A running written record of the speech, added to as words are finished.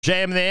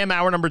JM and the AM,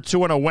 hour number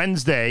 2 on a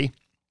Wednesday.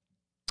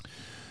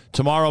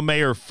 Tomorrow,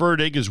 Mayor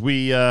Fertig, as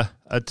we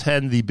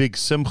attend the big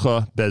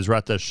Simcha,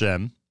 Bezrat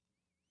Hashem.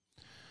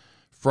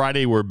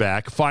 Friday, we're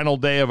back. Final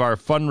day of our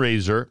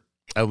fundraiser,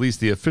 at least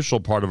the official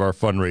part of our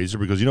fundraiser,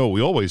 because you know what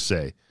we always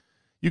say,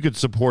 you could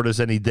support us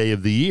any day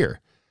of the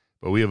year.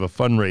 But we have a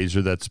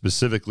fundraiser that's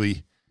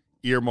specifically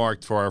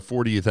earmarked for our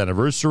 40th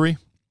anniversary,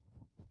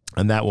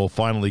 and that will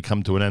finally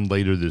come to an end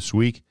later this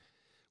week.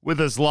 With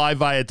us live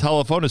via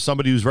telephone is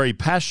somebody who's very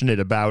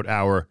passionate about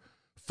our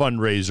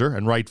fundraiser,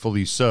 and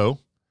rightfully so.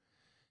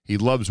 He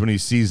loves when he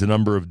sees the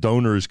number of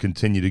donors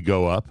continue to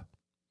go up.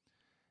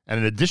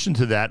 And in addition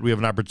to that, we have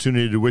an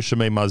opportunity to wish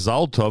him a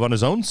Mazal Tov on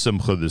his own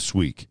Simcha this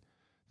week.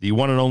 The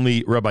one and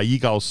only Rabbi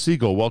Yigal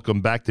Segal, welcome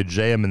back to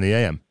JM and the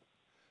AM.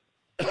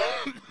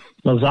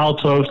 Mazal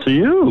Tov to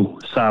you,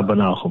 Saba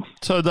Nachum.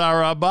 Toda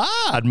Rabbi,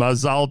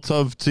 Mazal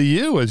Tov to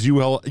you, as you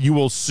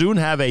will soon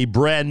have a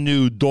brand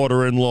new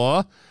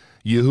daughter-in-law.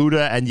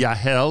 Yehuda and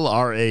Yahel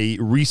are a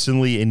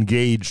recently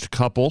engaged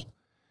couple,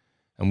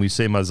 and we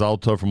say Mazal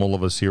Tov from all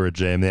of us here at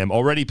JMM.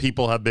 Already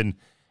people have been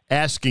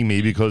asking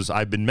me, because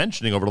I've been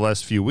mentioning over the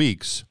last few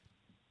weeks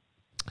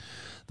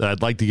that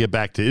I'd like to get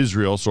back to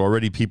Israel, so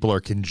already people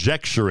are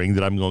conjecturing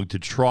that I'm going to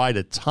try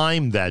to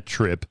time that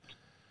trip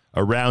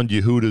around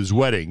Yehuda's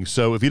wedding.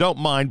 So if you don't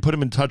mind, put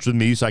him in touch with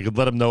me so I could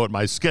let him know what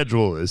my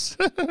schedule is.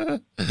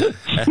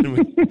 and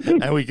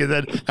we can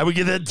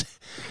then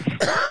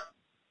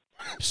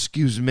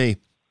excuse me.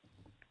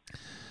 I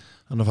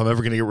don't know if I'm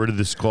ever going to get rid of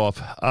this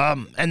cough.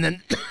 And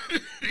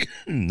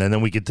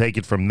then we can take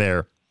it from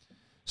there,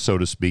 so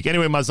to speak.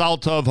 Anyway, Mazal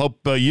Tov.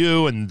 Hope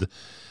you and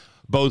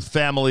both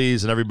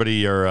families and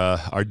everybody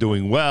are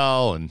doing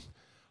well and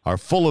are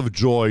full of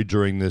joy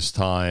during this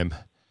time.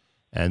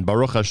 And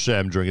Baruch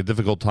Hashem, during a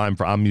difficult time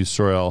for Am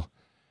Yisrael,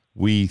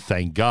 we,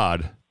 thank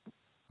God,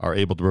 are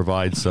able to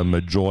provide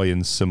some joy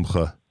and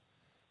simcha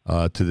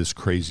to this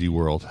crazy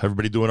world.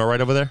 Everybody doing all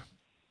right over there?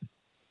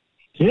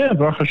 Yeah,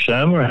 Baruch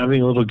Hashem, we're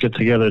having a little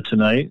get-together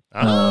tonight,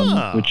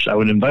 which I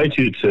would invite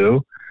you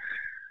to.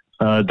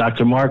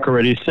 Dr. Mark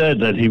already said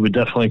that he would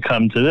definitely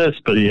come to this,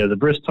 but he has a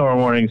bris tomorrow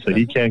morning, so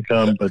he can't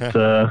come.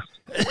 But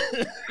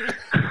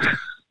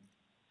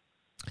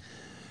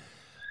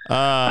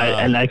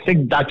I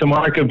think Dr.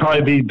 Mark would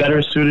probably be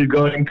better suited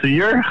going to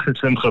your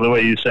simcha the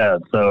way you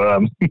said.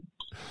 So,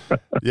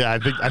 yeah,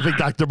 I think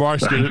Dr.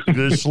 Mark's going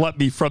to schlep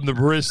me from the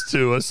bris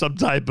to some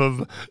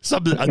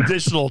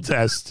additional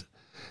test.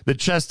 The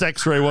chest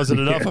X-ray wasn't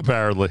enough,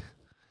 apparently.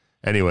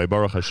 Anyway,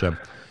 Baruch Hashem.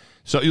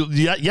 So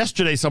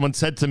yesterday, someone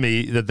said to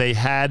me that they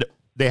had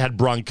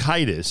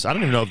bronchitis. I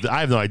don't even know I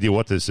have no idea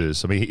what this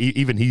is. I mean,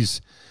 even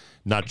he's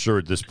not sure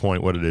at this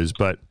point what it is,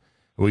 but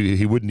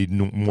he would need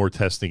more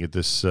testing at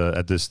this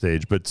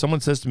stage. But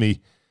someone said to me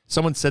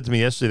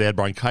yesterday they had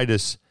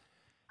bronchitis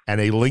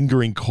and a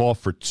lingering cough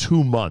for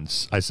 2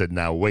 months. I said,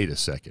 now wait a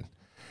second.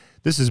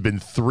 This has been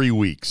 3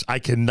 weeks. I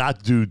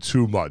cannot do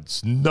 2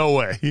 months. No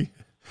way.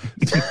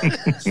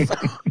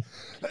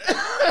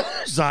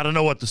 So I don't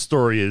know what the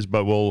story is,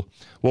 but we'll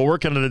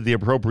work on it at the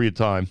appropriate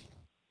time,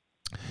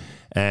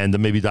 and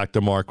maybe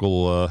Dr. Mark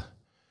will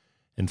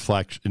in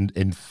fact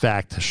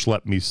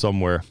schlep me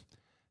somewhere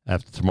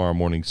after tomorrow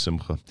morning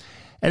simcha.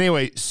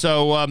 Anyway,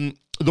 so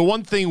the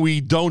one thing we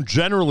don't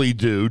generally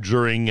do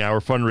during our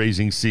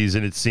fundraising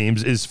season, it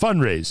seems, is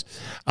fundraise.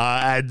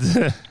 And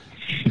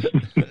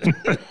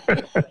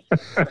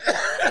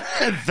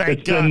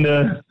thank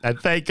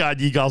God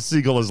Yigal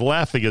Segal is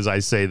laughing as I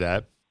say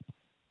that.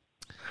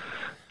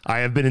 I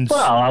have been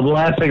Well, I'm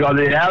laughing on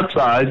the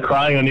outside,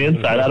 crying on the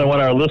inside. I don't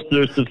want our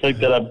listeners to think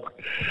that I'm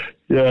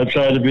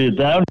trying to be a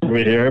downer over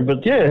here.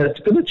 But yeah, it's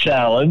been a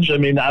challenge. I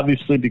mean,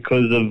 obviously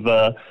because of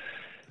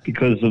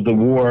the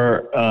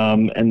war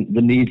and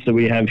the needs that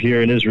we have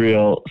here in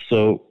Israel.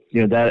 So,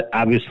 that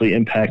obviously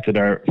impacted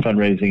our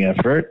fundraising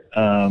effort.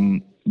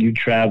 You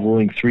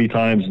traveling 3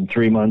 times in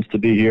 3 months to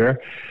be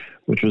here,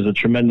 which was a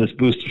tremendous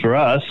boost for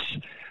us.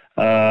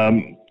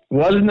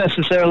 Wasn't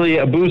necessarily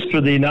a boost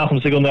for the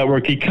Nachum Segal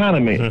Network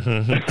economy,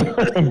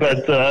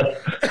 but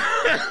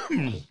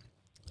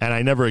and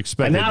I never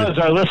expected. And now, as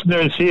our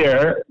listeners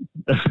here,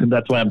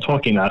 that's why I'm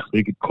talking now, so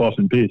you could cough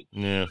in peace.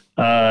 Yeah.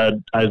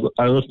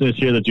 Our listeners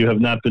hear that you have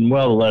not been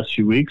well the last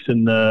few weeks,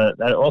 and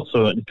that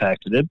also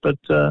impacted it. But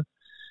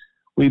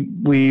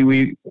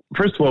we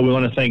first of all, we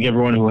want to thank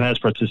everyone who has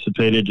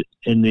participated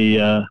in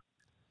the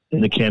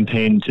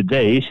campaign to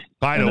date.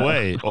 By the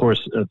way, of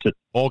course,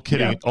 all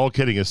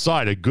kidding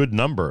aside, a good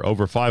number,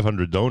 over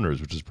 500 donors,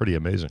 which is pretty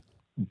amazing.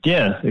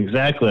 Yeah,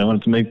 exactly. I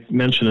wanted to make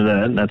mention of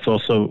that, and that's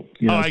also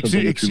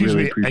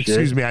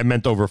excuse me. I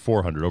meant over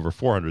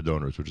 400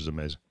 donors, which is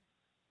amazing.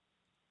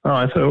 Oh,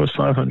 I thought it was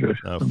 500.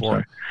 No, I'm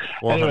sorry.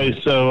 Anyway,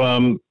 so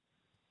I'm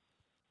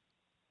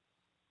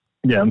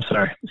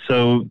sorry.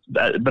 So,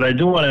 but I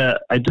do want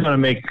to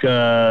make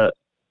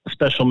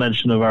special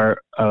mention of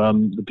our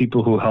the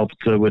people who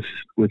helped with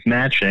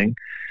matching.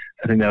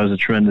 I think that was a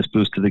tremendous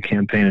boost to the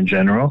campaign in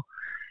general.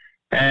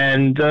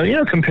 And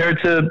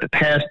compared to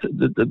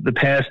the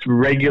past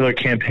regular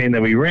campaign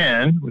that we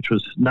ran, which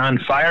was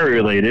non-fire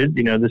related,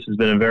 this has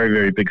been a very,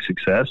 very big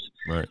success.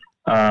 Right.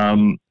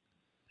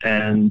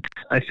 And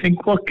I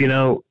think, look,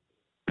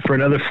 for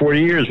another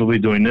 40 years we'll be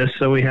doing this,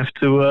 so we have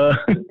to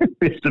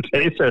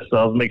pace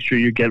ourselves, make sure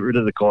you get rid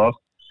of the cough,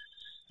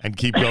 and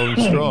keep going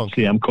strong.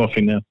 See, I'm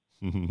coughing now.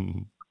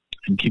 And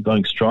keep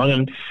going strong.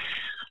 And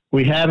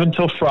we have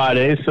until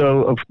Friday.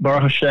 So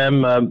Baruch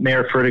Hashem,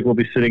 Mayor Furtick will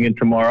be sitting in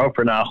tomorrow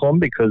for Nachum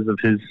because of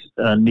his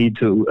need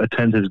to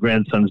attend his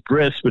grandson's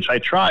bris, which I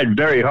tried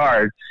very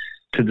hard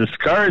to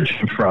discourage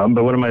him from.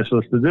 But what am I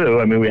supposed to do?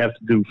 I mean, we have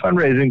to do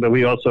fundraising, but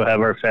we also have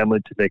our family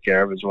to take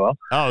care of as well.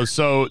 Oh,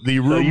 so the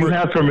rumor... So you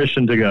have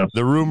permission to go.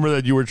 The rumor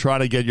that you were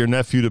trying to get your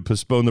nephew to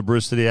postpone the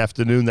bris to the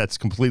afternoon, that's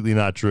completely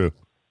not true.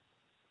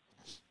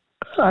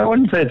 I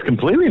wouldn't say it's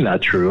completely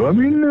not true. I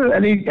mean,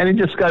 any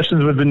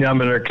discussions with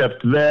Binyamin are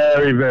kept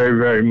very, very,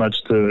 very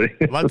much to...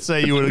 Let's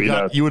say you would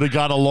have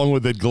got along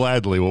with it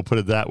gladly. We'll put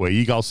it that way.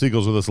 Yigal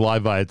Segal's with us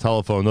live via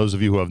telephone. Those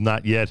of you who have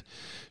not yet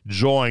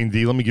joined,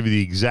 let me give you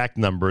the exact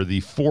number,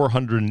 the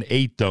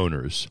 408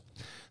 donors.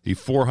 The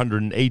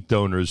 408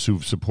 donors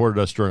who've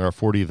supported us during our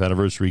 40th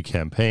anniversary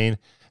campaign.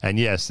 And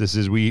yes,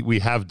 we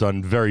have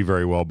done very,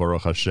 very well,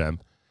 Baruch Hashem.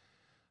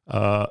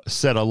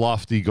 Set a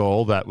lofty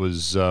goal that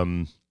was...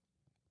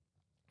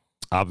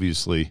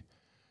 obviously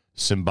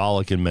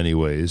symbolic in many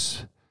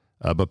ways,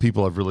 but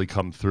people have really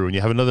come through, and you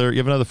have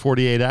another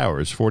 48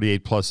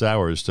 plus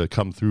hours to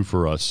come through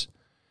for us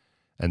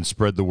and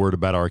spread the word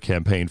about our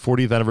campaign.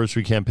 40th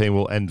anniversary campaign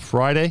will end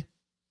Friday.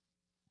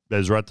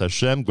 Bezrat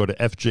Hashem. Go to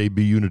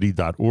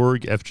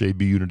fjbunity.org,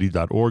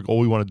 fjbunity.org. All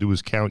we want to do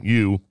is count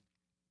you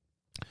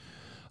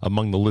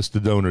among the list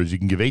of donors. You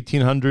can give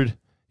 $1,800,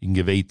 you can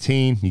give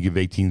 $18,000, you can give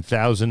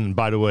 $18,000, and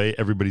by the way,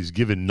 everybody's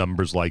given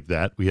numbers like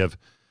that. We have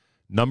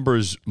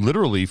numbers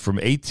literally from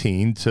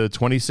 18 to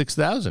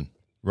 26,000,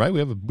 right? We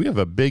have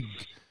a big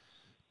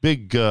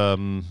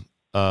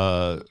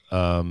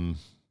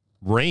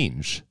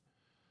range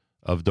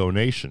of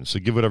donations. So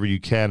give whatever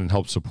you can and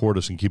help support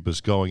us and keep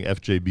us going.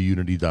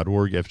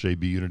 fjbunity.org,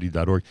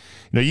 fjbunity.org.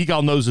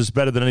 Yigal knows this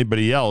better than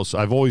anybody else.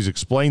 I've always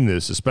explained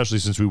this, especially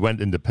since we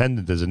went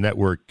independent as a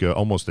network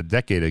almost a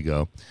decade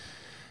ago.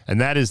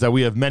 And that is that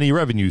we have many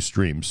revenue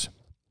streams.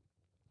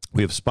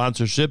 We have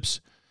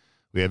sponsorships,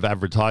 we have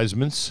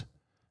advertisements,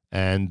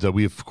 and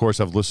we, of course,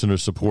 have listener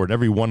support.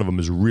 Every one of them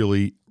is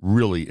really,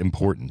 really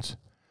important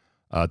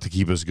to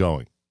keep us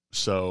going.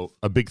 So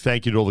a big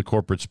thank you to all the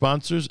corporate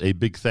sponsors. A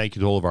big thank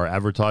you to all of our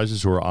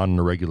advertisers who are on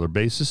a regular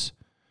basis.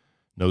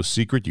 No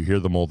secret, you hear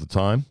them all the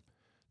time.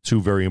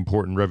 Two very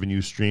important revenue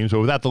streams.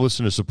 But without the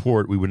listener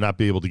support, we would not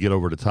be able to get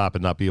over the top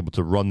and not be able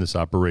to run this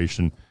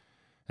operation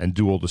and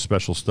do all the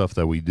special stuff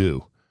that we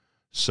do.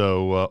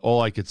 So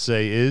all I could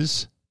say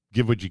is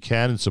give what you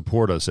can and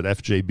support us at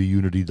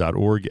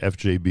fjbunity.org,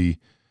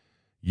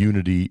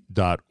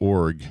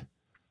 fjbunity.org,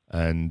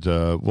 and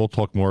we'll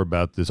talk more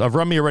about this.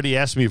 Avrami already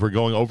asked me if we're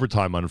going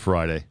overtime on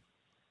Friday.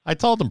 I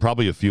told him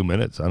probably a few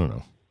minutes. I don't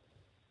know.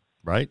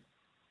 Right?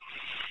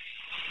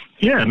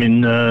 Yeah, I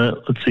mean,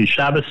 let's see.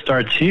 Shabbos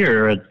starts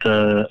here at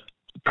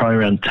probably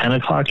around 10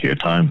 o'clock your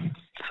time,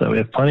 so we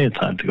have plenty of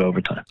time to go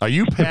overtime. Are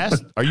you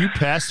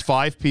past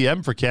 5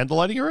 p.m. for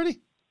candlelighting already?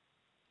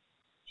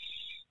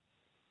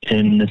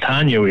 In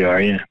Netanya we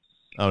are, yeah.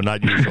 Oh,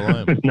 not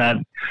Yerushalayim. not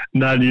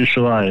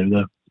Yerushalayim,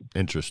 no.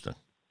 Interesting.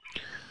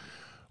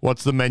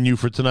 What's the menu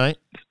for tonight?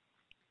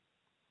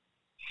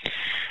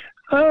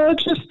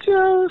 Just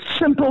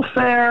simple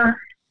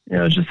fare.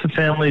 Just the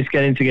families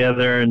getting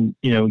together and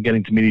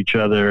getting to meet each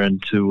other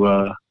and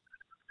to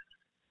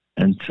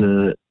it's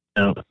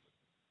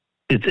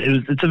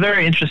a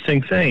very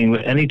interesting thing.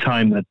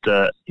 Anytime that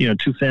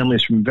two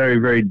families from very,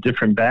 very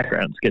different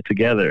backgrounds get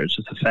together, it's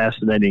just a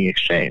fascinating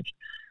exchange.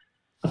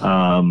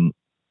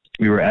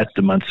 We were at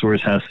the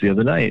Mansour's house the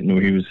other night, and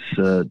he was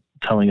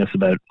telling us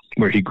about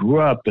where he grew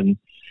up, and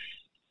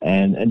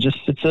just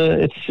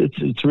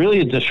it's really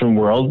a different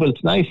world, but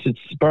it's nice. It's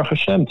Baruch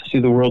Hashem to see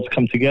the worlds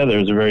come together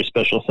is a very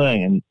special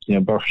thing,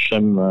 and Baruch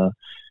Hashem,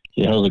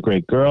 Yigal's a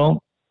great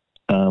girl.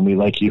 We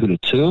like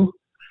Yehuda too,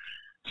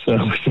 so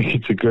we think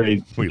it's a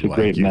great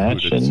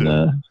match.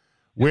 And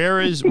where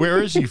is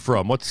he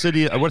from? What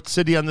city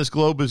on this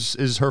globe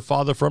is her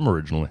father from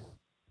originally?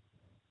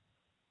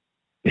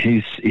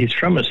 He's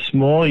from a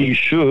small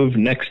yeshuv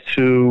next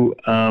to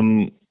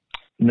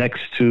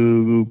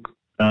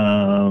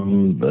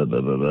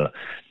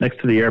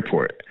the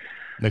airport.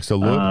 Next to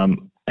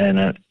Lube?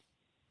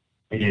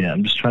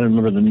 I'm just trying to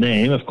remember the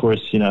name. Of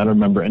course, I don't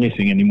remember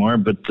anything anymore,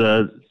 but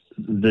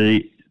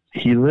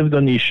he lived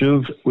on the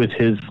yeshuv with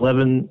his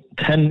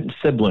 10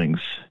 siblings.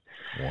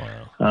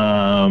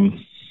 Wow.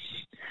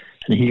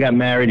 And he got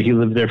married. He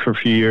lived there for a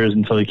few years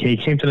until he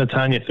came to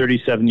Netanya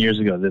 37 years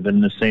ago. They've been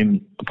in the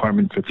same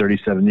apartment for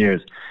 37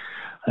 years.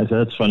 I said,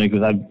 that's funny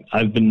because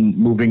I've been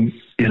moving,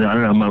 I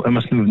don't know, I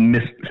must have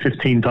moved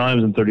 15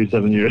 times in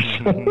 37 years.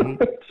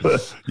 Mm-hmm. So,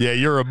 yeah,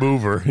 you're a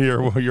mover.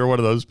 You're one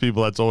of those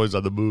people that's always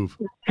on the move.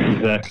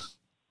 Exactly.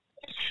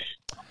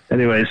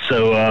 Anyway,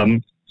 so,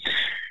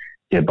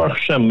 Yeah, Baruch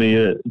Hashem,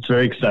 it's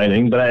very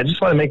exciting. But I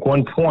just want to make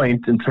one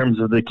point in terms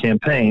of the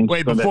campaign.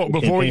 Wait, before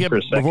we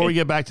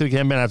get back to the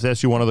campaign, I have to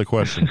ask you one other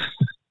question.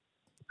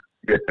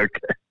 Yeah, okay.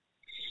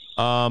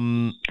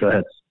 Go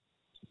ahead.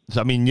 So,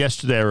 I mean,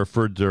 yesterday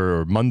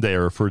or Monday I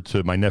referred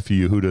to my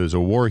nephew Yehuda as a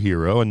war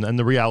hero, and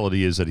the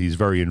reality is that he's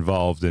very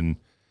involved in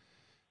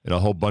a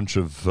whole bunch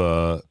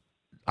of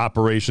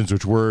operations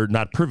which we're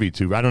not privy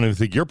to. I don't even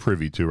think you're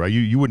privy to, right?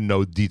 You wouldn't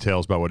know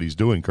details about what he's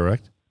doing,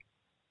 correct?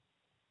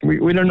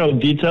 We don't know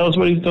details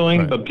what he's doing,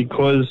 right. But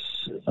because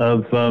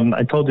of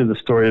I told you the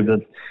story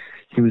that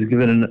he was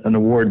given an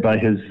award by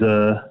his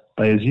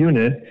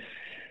unit,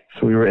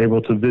 so we were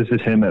able to visit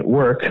him at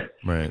work,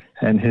 right?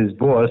 And his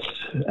boss,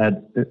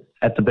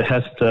 at the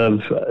behest of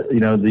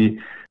the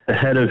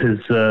head of his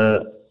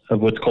of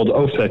what's called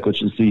OFEC,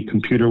 which is the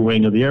computer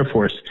wing of the Air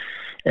Force,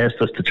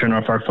 asked us to turn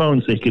off our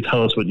phones so he could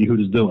tell us what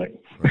Yehuda is doing.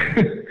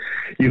 Right.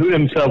 Yehuda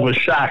himself was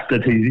shocked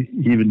that he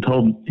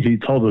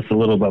told us a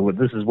little about what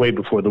this is way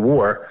before the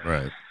war.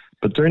 Right.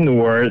 But during the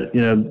war,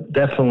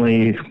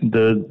 definitely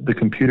the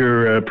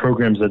computer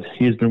programs that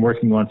he's been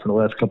working on for the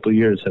last couple of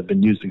years have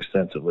been used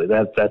extensively.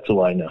 That's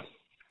all I know.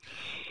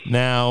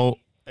 Now,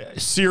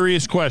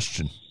 serious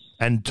question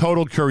and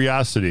total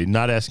curiosity,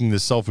 not asking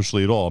this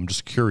selfishly at all. I'm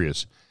just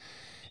curious.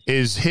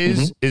 Is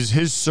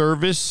his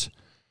service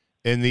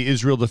in the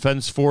Israel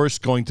Defense Force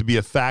going to be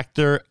a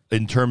factor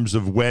in terms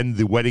of when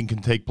the wedding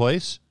can take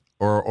place,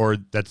 or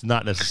that's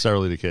not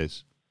necessarily the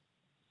case?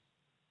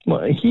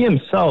 Well, he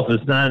himself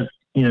is not,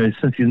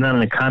 since he's not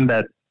in a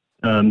combat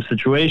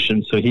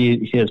situation, so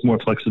he has more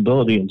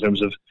flexibility in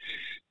terms of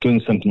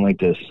doing something like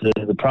this.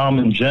 The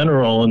problem in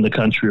general in the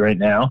country right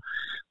now,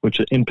 which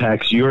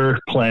impacts your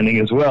planning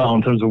as well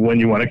in terms of when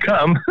you want to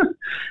come,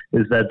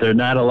 is that there are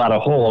not a lot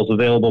of halls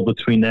available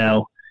between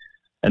now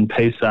and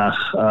Pesach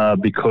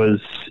because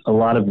a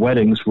lot of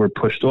weddings were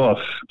pushed off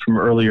from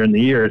earlier in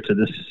the year to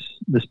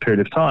this period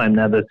of time.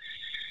 Now that,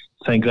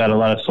 thank God, a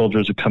lot of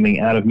soldiers are coming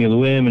out of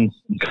Miluim and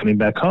coming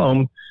back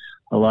home,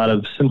 a lot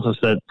of simchos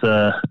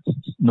that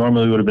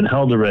normally would have been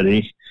held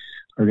already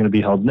are going to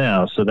be held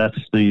now. So that's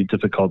the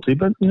difficulty.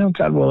 But,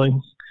 God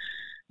willing.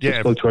 Yeah. I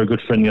spoke to our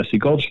good friend Yossi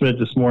Goldschmidt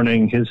this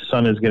morning. His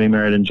son is getting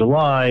married in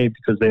July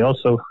because they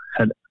also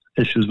had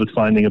issues with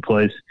finding a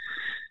place.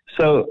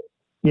 So,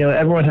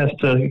 everyone has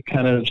to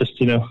kind of just,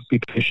 be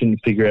patient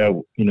and figure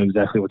out,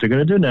 exactly what they're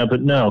going to do now.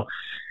 But no,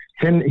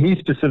 he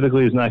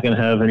specifically is not going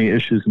to have any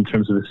issues in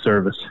terms of his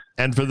service.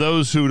 And for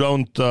those who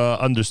don't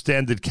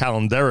understand it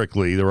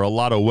calendarically, there are a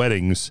lot of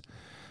weddings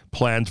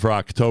planned for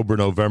October,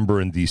 November,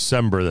 and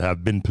December that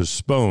have been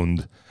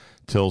postponed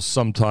till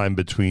sometime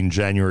between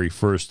January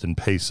 1st and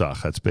Pesach.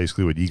 That's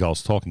basically what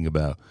Yigal's talking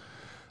about.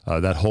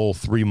 That whole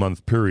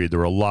 3-month period, there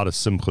were a lot of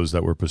simchas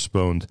that were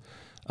postponed.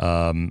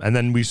 And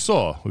then we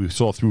saw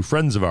through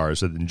friends of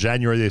ours that in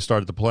January they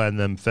started to plan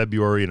them,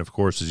 February, and of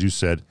course, as you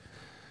said,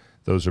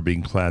 those are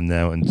being planned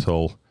now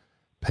until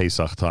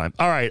Pesach time.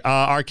 All right,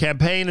 our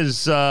campaign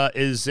is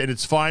in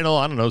its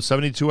final,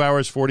 72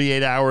 hours,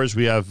 48 hours.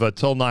 We have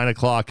till 9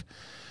 o'clock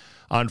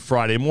on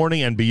Friday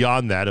morning, and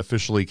beyond that,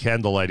 officially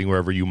candlelighting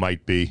wherever you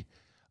might be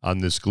on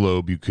this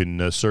globe. You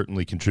can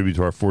certainly contribute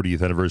to our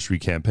 40th anniversary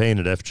campaign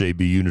at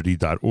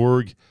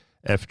fjbunity.org,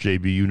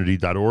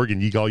 fjbunity.org.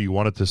 And Yigal, you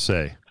wanted to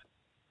say?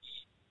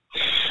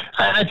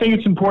 I think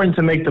it's important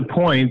to make the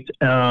point,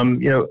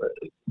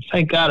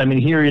 thank God,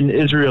 here in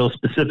Israel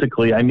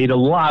specifically, I meet a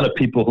lot of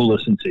people who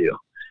listen to you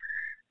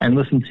and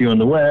listen to you on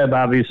the web,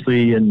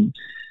 obviously, and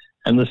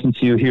listen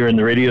to you here in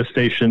the radio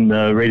station,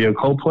 Radio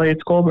Coldplay,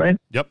 it's called, right?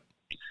 Yep.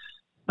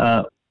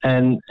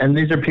 And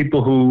these are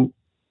people who,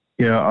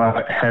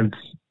 have,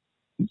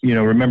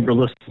 remember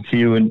listening to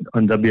you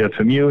on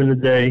WFMU in the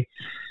day.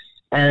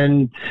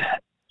 And,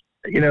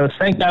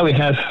 thank God we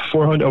have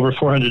over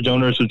 400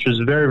 donors, which is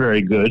very,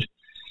 very good.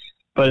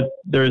 But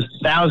there's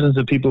thousands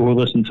of people who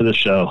listen to the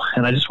show.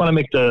 And I just want to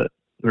make the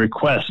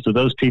request to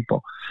those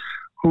people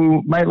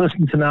who might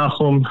listen to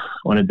Nachum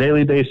on a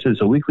daily basis,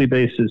 a weekly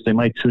basis. They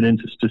might tune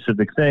into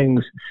specific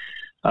things.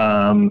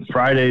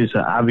 Fridays,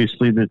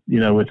 obviously, with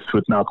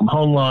Malcolm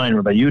Homeline,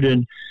 Rabbi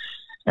Yudin,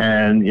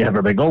 and you have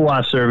Rabbi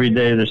Goldwasser every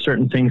day. There's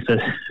certain things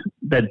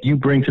that you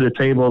bring to the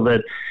table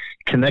that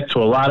connect to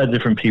a lot of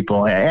different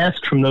people. I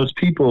ask from those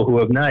people who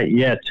have not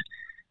yet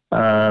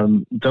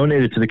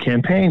donated to the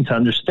campaign to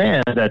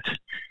understand that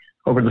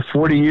over the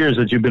 40 years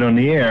that you've been on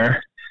the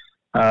air,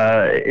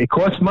 it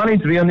costs money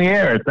to be on the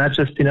air. It's not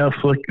just,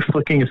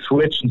 flicking a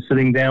switch and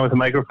sitting down with a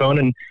microphone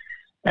and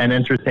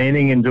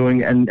entertaining and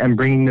doing and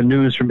bringing the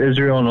news from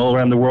Israel and all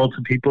around the world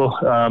to people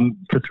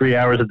for 3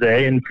 hours a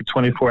day and for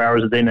 24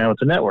 hours a day now with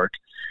the network.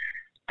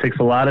 It takes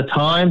a lot of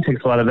time,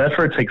 takes a lot of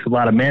effort, takes a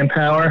lot of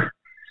manpower.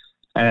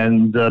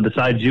 And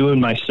besides you and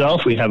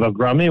myself, we have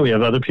Agrami, we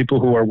have other people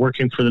who are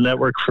working for the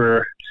network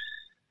for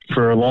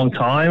a long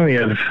time. We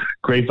have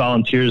great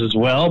volunteers as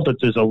well, but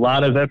there's a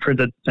lot of effort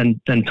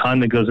and time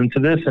that goes into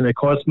this, and it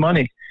costs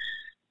money.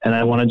 And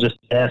I want to just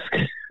ask,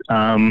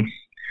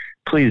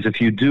 please, if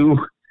you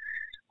do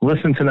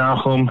listen to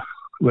Nachum,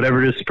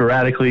 whatever it is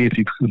sporadically, if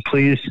you could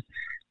please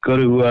go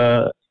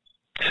to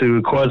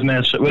to cause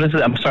mass. What is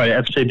it? I'm sorry,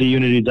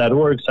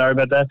 fjbunity.org. Sorry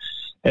about that.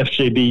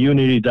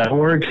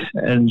 fjbunity.org,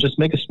 and just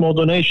make a small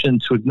donation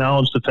to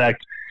acknowledge the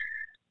fact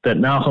that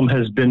Nachum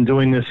has been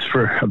doing this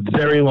for a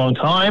very long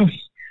time,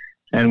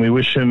 and we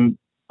wish him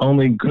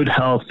only good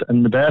health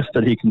and the best,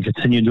 that he can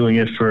continue doing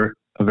it for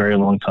a very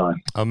long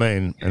time.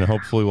 Amen. And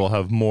hopefully we'll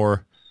have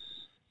more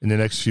in the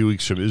next few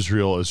weeks from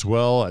Israel as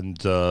well. And,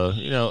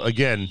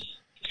 again,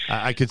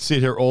 I could sit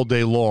here all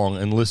day long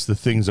and list the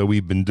things that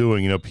we've been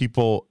doing.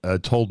 People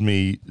told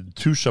me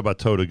 2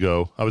 Shabbatot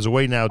ago. I was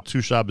away now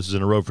 2 Shabbos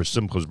in a row for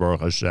Simchos,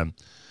 Baruch Hashem.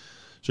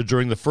 So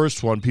during the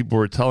first one, people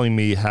were telling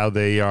me how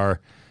they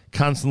are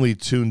constantly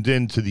tuned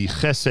in to the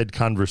chesed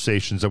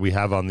conversations that we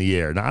have on the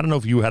air. Now, I don't know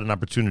if you had an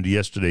opportunity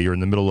yesterday. You're in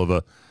the middle of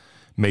a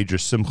major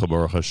Simcha,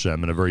 Baruch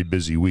Hashem, and a very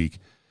busy week.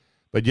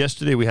 But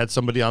yesterday we had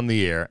somebody on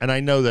the air, and I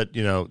know that,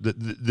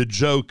 the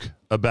joke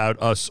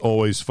about us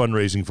always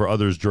fundraising for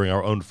others during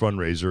our own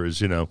fundraiser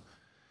is,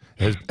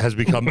 has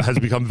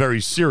become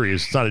very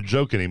serious. It's not a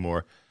joke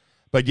anymore.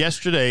 But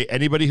yesterday,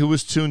 anybody who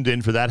was tuned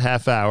in for that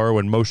half hour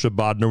when Moshe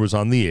Bodner was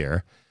on the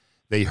air,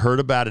 they heard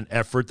about an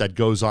effort that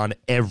goes on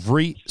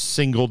every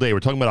single day. We're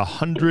talking about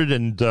 100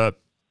 and I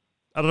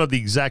don't know the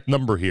exact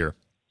number here,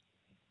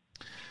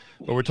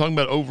 but we're talking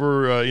about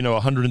over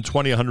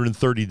 120,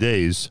 130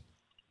 days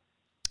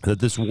that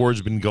this war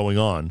has been going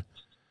on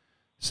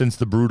since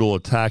the brutal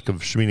attack of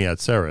Shmini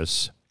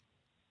Atzeres.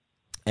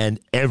 And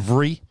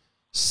every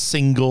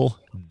single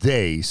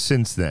day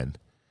since then,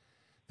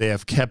 they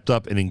have kept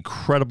up an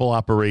incredible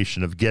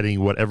operation of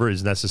getting whatever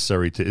is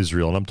necessary to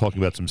Israel. And I'm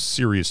talking about some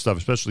serious stuff,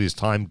 especially as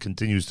time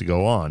continues to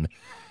go on.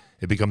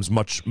 It becomes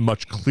much,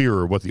 much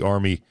clearer what the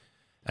army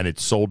and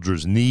its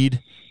soldiers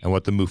need and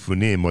what the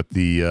mufunim, what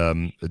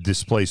the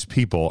displaced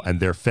people and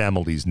their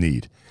families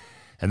need.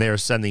 And they are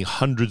sending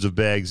hundreds of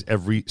bags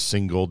every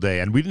single day.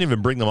 And we didn't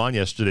even bring them on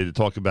yesterday to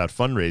talk about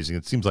fundraising.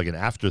 It seems like an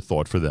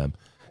afterthought for them.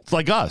 It's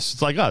like us.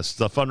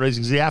 The fundraising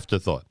is the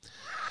afterthought.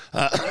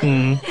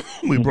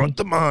 We brought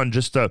them on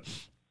just to,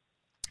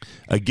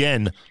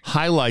 again,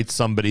 highlight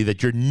somebody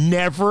that you're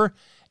never,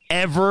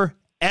 ever,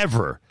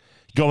 ever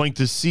going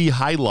to see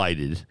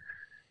highlighted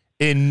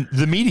in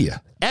the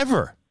media,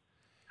 ever.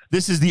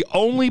 This is the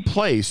only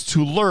place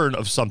to learn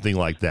of something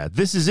like that.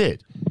 This is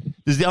it.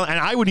 And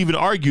I would even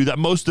argue that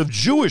most of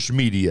Jewish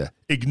media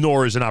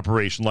ignores an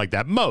operation like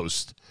that.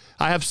 Most.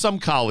 I have some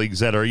colleagues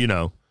that are,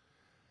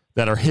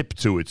 that are hip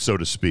to it, so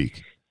to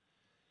speak.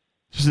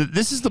 So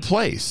this is the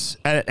place.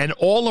 And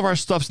all of our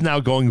stuff's now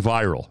going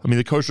viral. I mean,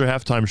 the Kosher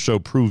Halftime Show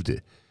proved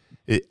it.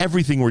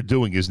 Everything we're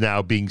doing is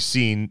now being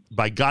seen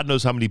by God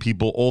knows how many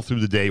people all through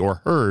the day, or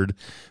heard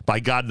by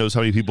God knows how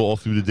many people all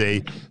through the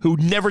day who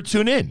never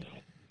tune in.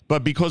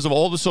 But because of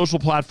all the social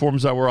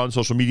platforms that we're on,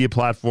 social media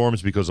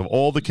platforms, because of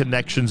all the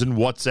connections and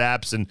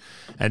WhatsApps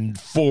and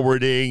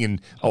forwarding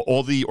and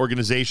all the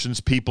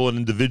organizations, people and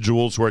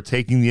individuals who are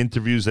taking the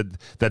interviews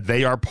that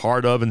they are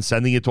part of and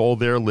sending it to all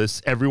their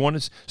lists,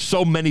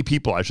 so many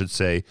people, I should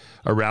say,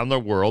 around the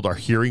world are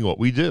hearing what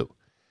we do.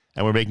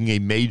 And we're making a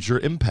major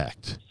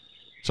impact.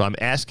 So I'm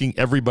asking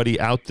everybody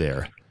out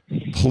there,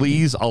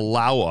 please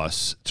allow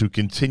us to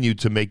continue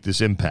to make this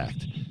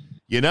impact.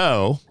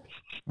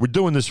 We're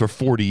doing this for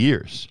 40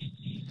 years.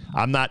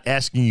 I'm not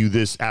asking you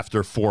this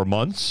after 4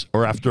 months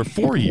or after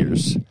 4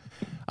 years.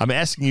 I'm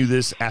asking you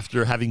this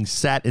after having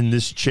sat in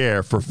this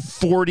chair for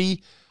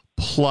 40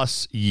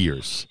 plus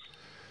years.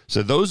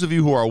 So those of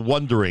you who are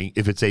wondering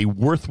if it's a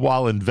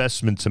worthwhile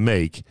investment to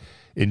make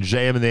in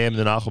JM and AM and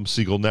the Nachum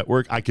Segal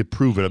Network, I could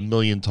prove it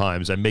 1,000,000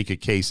 times and make a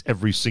case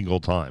every single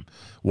time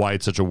why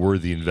it's such a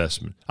worthy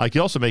investment. I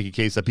can also make a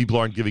case that people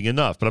aren't giving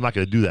enough, but I'm not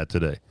going to do that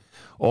today.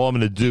 All I'm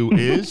going to do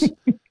is...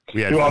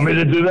 You want me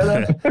to do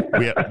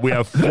that? we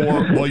have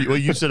 4. Well,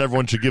 you said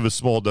everyone should give a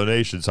small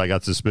donation, so I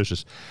got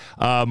suspicious.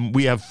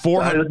 We have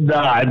 400. No,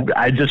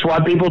 I just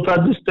want people to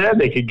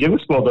understand they can give a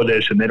small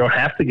donation. They don't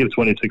have to give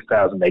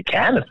 $26,000. They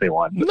can if they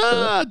want.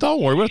 Nah,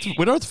 don't worry.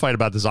 We don't have to fight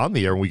about this on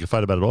the air, and we can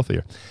fight about it off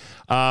the air.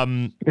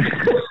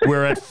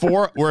 We're at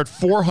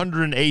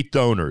 408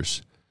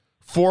 donors.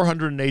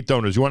 408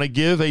 donors. You want to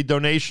give a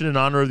donation in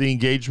honor of the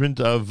engagement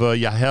of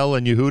Yahel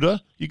and Yehuda?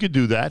 You could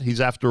do that.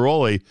 He's, after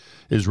all, a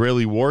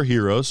Israeli war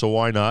hero, so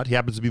why not? He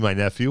happens to be my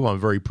nephew, who I'm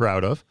very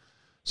proud of.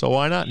 So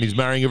why not? And he's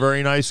marrying a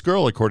very nice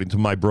girl, according to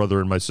my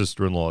brother and my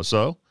sister-in-law.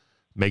 So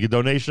make a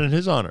donation in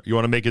his honor. You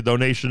want to make a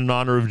donation in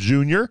honor of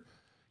Junior?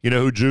 You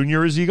know who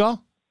Junior is,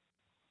 Yigal?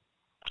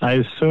 I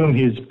assume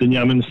he's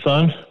Binyamin's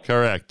son.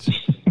 Correct.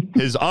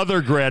 His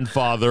other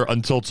grandfather,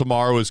 until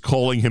tomorrow, is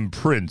calling him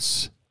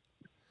Prince.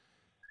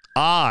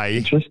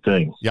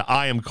 Interesting. Yeah,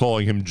 I am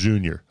calling him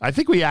Junior. I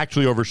think we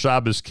actually over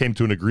Shabbos came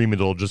to an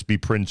agreement it'll just be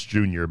Prince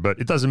Junior, but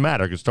it doesn't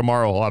matter because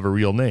tomorrow he'll have a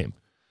real name.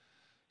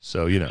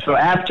 So, So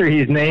after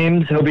he's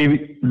named, he'll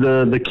be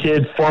the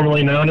kid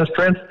formerly known as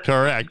Prince?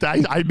 Correct.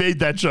 I made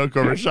that joke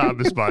over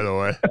Shabbos, by the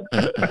way.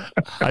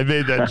 I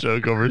made that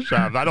joke over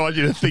Shabbos. I don't want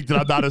you to think that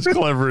I'm not as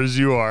clever as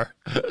you are.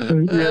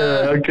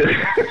 Yeah, okay.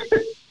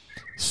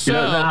 So,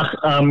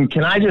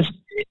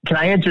 can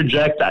I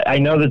interject? I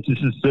know that this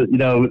is,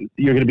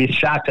 you're going to be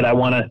shocked that I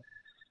want to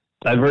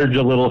diverge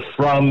a little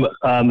from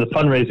the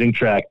fundraising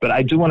track, but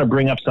I do want to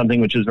bring up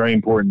something which is very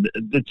important.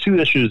 The two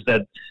issues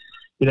that,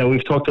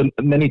 we've talked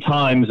many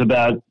times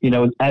about,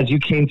 as you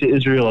came to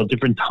Israel at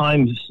different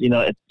times,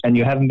 and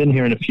you haven't been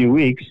here in a few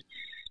weeks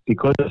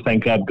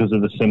thank God, because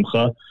of the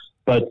Simcha.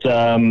 But,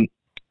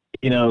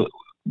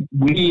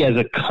 we as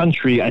a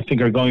country, I think,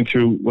 are going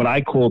through what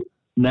I call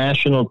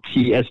national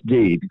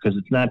TSD, because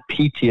it's not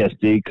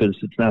PTSD, because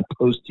it's not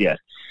post yet.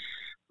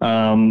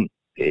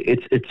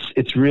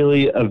 It's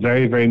really a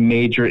very, very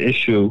major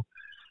issue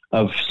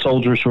of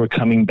soldiers who are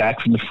coming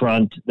back from the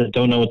front that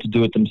don't know what to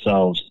do with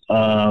themselves.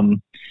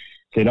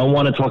 They don't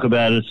want to talk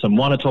about it. Some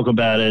want to talk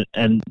about it.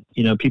 And,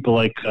 people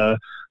like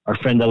our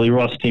friend Eli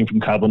Rothstein from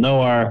Kabel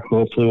Noar, who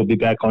hopefully will be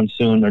back on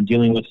soon, are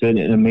dealing with it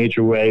in a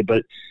major way.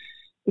 But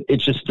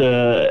it's just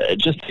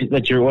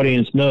that your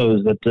audience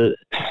knows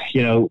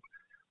that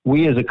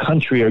we as a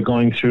country are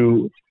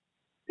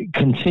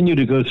continue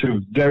to go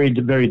through very,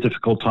 very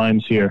difficult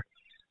times here.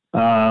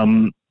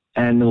 And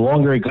the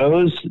longer it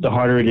goes, the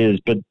harder it is.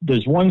 But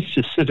there's one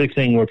specific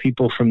thing where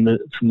people from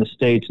the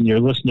States and your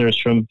listeners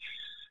from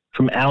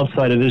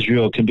outside of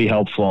Israel can be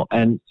helpful.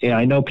 And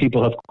I know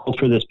people have called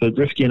for this, but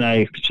Rifki and I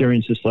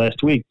experienced this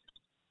last week,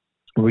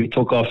 where we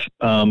took off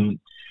 3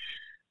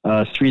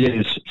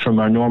 days from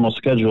our normal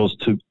schedules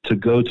to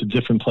go to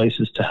different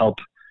places to help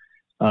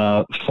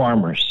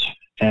farmers.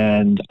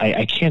 And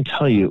I can't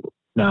tell you,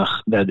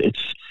 Nach, that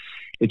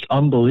it's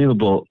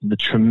unbelievable, the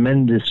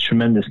tremendous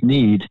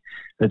need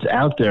that's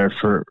out there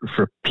for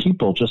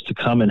people just to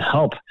come and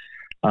help.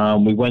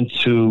 We went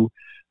to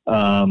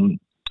a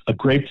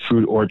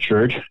grapefruit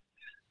orchard,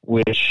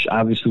 which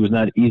obviously was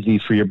not easy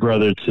for your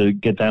brother to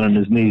get down on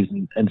his knees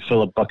and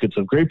fill up buckets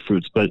of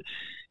grapefruits. But,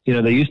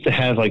 they used to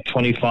have like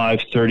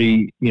 25,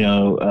 30,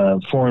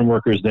 foreign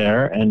workers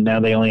there, and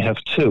now they only have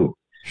 2.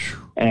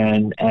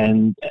 And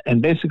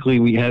basically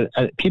we had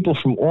people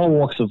from all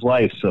walks of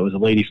life. So there was a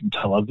lady from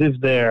Tel Aviv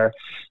there.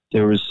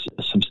 There was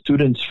some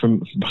students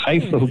from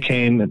Haifa who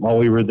came while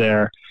we were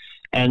there.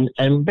 And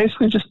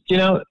basically just,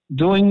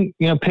 doing,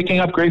 picking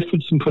up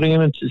grapefruits and putting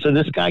them in so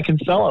this guy can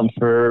sell them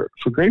for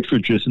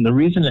grapefruit juice. And the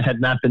reason it had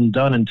not been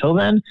done until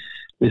then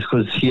is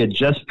because he had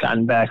just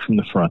gotten back from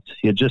the front.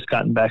 He had just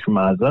gotten back from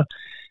Gaza,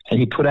 and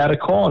he put out a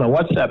call in a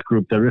WhatsApp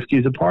group that Rifki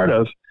is a part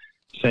of,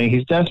 saying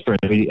he's desperate.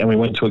 And we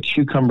went to a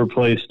cucumber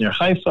place near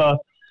Haifa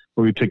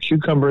where we picked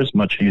cucumbers,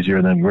 much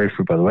easier than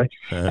grapefruit, by the way.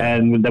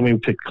 And then we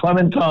picked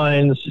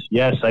clementines.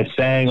 Yes, I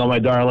sang "Oh My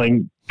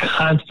Darling"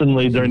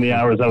 constantly during the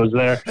hours I was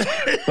there.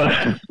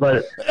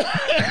 But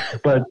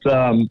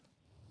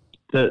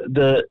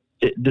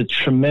the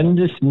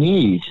tremendous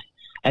need,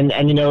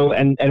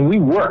 and we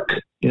work.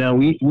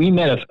 We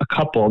met a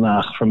couple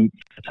now from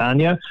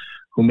Tanya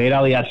who made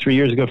Aliyah 3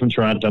 years ago from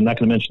Toronto. I'm not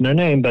going to mention their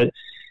name, but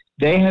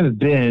they have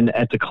been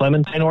at the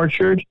clementine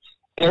orchard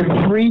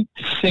every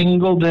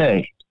single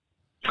day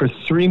for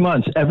 3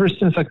 months, ever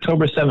since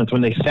October 7th.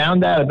 When they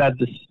found out about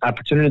this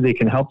opportunity, they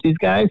can help these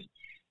guys,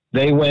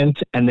 they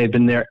went and they've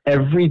been there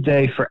every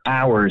day for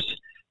hours,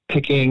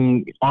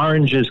 picking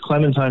oranges,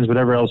 clementines,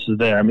 whatever else is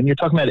there. I mean, you're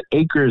talking about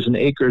acres and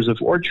acres of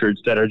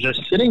orchards that are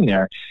just sitting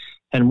there.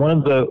 And one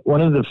of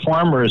the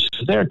farmers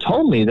there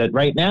told me that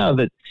right now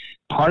that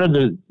part of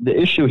the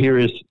issue here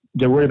is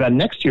they're worried about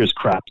next year's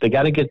crop. They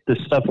got to get this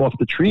stuff off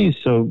the trees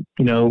so,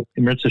 in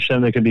Mirza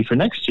Hashem, they can be for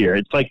next year.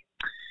 It's like,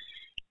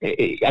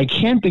 I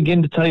can't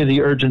begin to tell you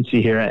the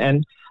urgency here.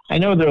 And I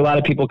know there are a lot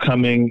of people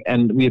coming,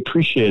 and we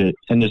appreciate it,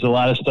 and there's a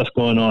lot of stuff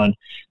going on.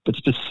 But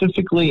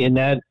specifically in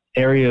that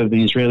area of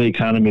the Israeli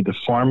economy, the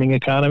farming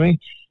economy,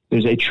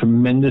 there's a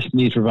tremendous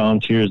need for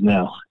volunteers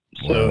now.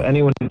 So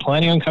anyone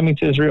planning on coming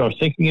to Israel or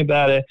thinking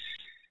about it,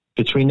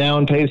 between now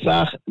and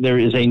Pesach, there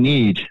is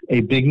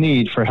a big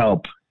need for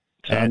help.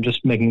 So I'm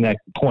just making that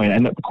point.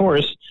 And of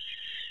course,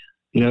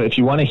 if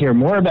you want to hear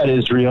more about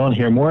Israel and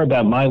hear more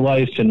about my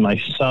life and my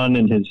son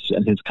and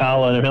his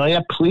kala and everything like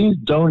that, please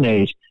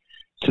donate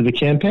to the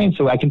campaign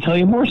so I can tell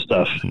you more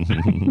stuff.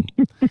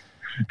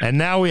 And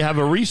now we have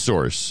a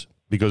resource,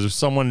 because if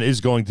someone is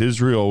going to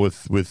Israel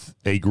with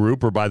a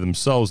group or by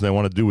themselves and they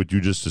want to do what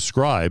you just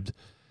described,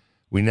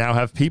 we now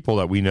have people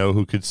that we know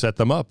who could set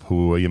them up,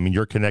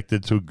 you're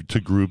connected to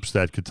groups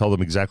that could tell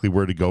them exactly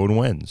where to go and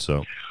when.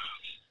 So,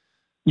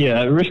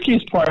 yeah, Rifki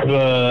is part of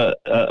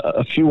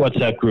a few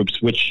WhatsApp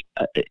groups, which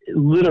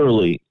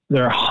literally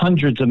there are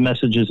hundreds of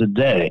messages a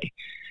day.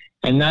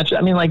 And that's,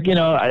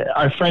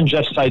 our friend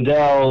Jeff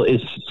Segal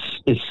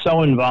is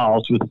so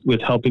involved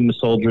with helping the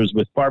soldiers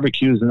with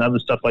barbecues and other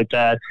stuff like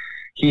that.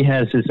 He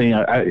has his thing,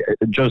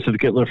 Joseph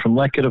Gittler from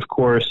Lekit, of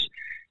course.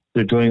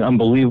 They're doing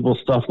unbelievable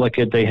stuff like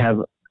it. They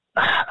have,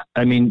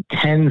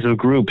 tens of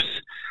groups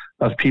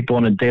of people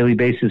on a daily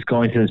basis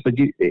going to this. But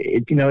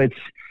it's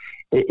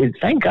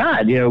thank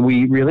God,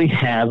 we really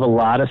have a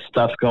lot of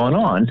stuff going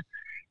on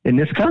in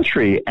this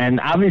country. And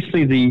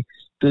obviously the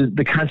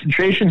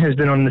concentration has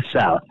been on the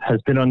south,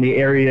 has been on the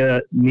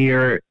area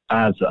near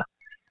Gaza.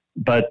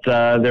 But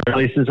there are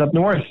places up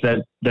north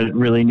that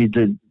really need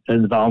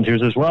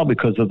volunteers as well,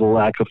 because of the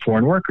lack of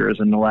foreign workers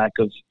and the lack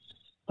of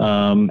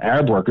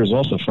Arab workers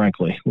also,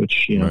 frankly,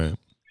 which, Right.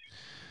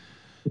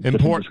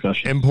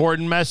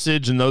 Important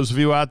message, and those of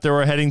you out there who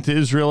are heading to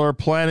Israel or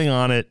planning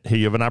on it, hey,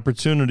 you have an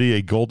opportunity,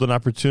 a golden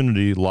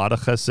opportunity, a lot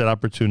of chesed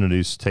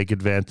opportunities. Take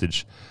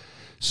advantage.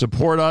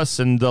 Support us,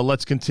 and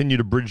let's continue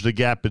to bridge the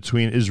gap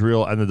between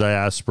Israel and the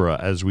diaspora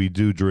as we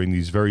do during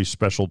these very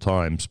special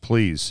times.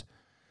 Please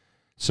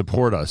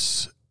support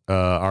us.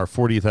 Our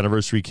 40th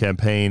anniversary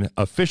campaign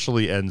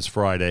officially ends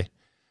Friday.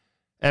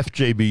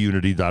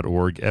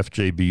 FJBunity.org,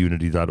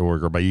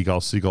 FJBunity.org. Rabbi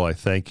Yigal Segal, I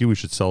thank you. We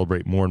should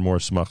celebrate more and more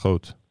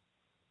Smachot.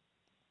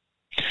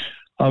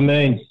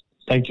 Amen.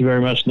 Thank you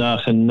very much,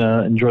 Nach, and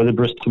enjoy the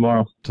bris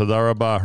tomorrow. Toda Rabbi.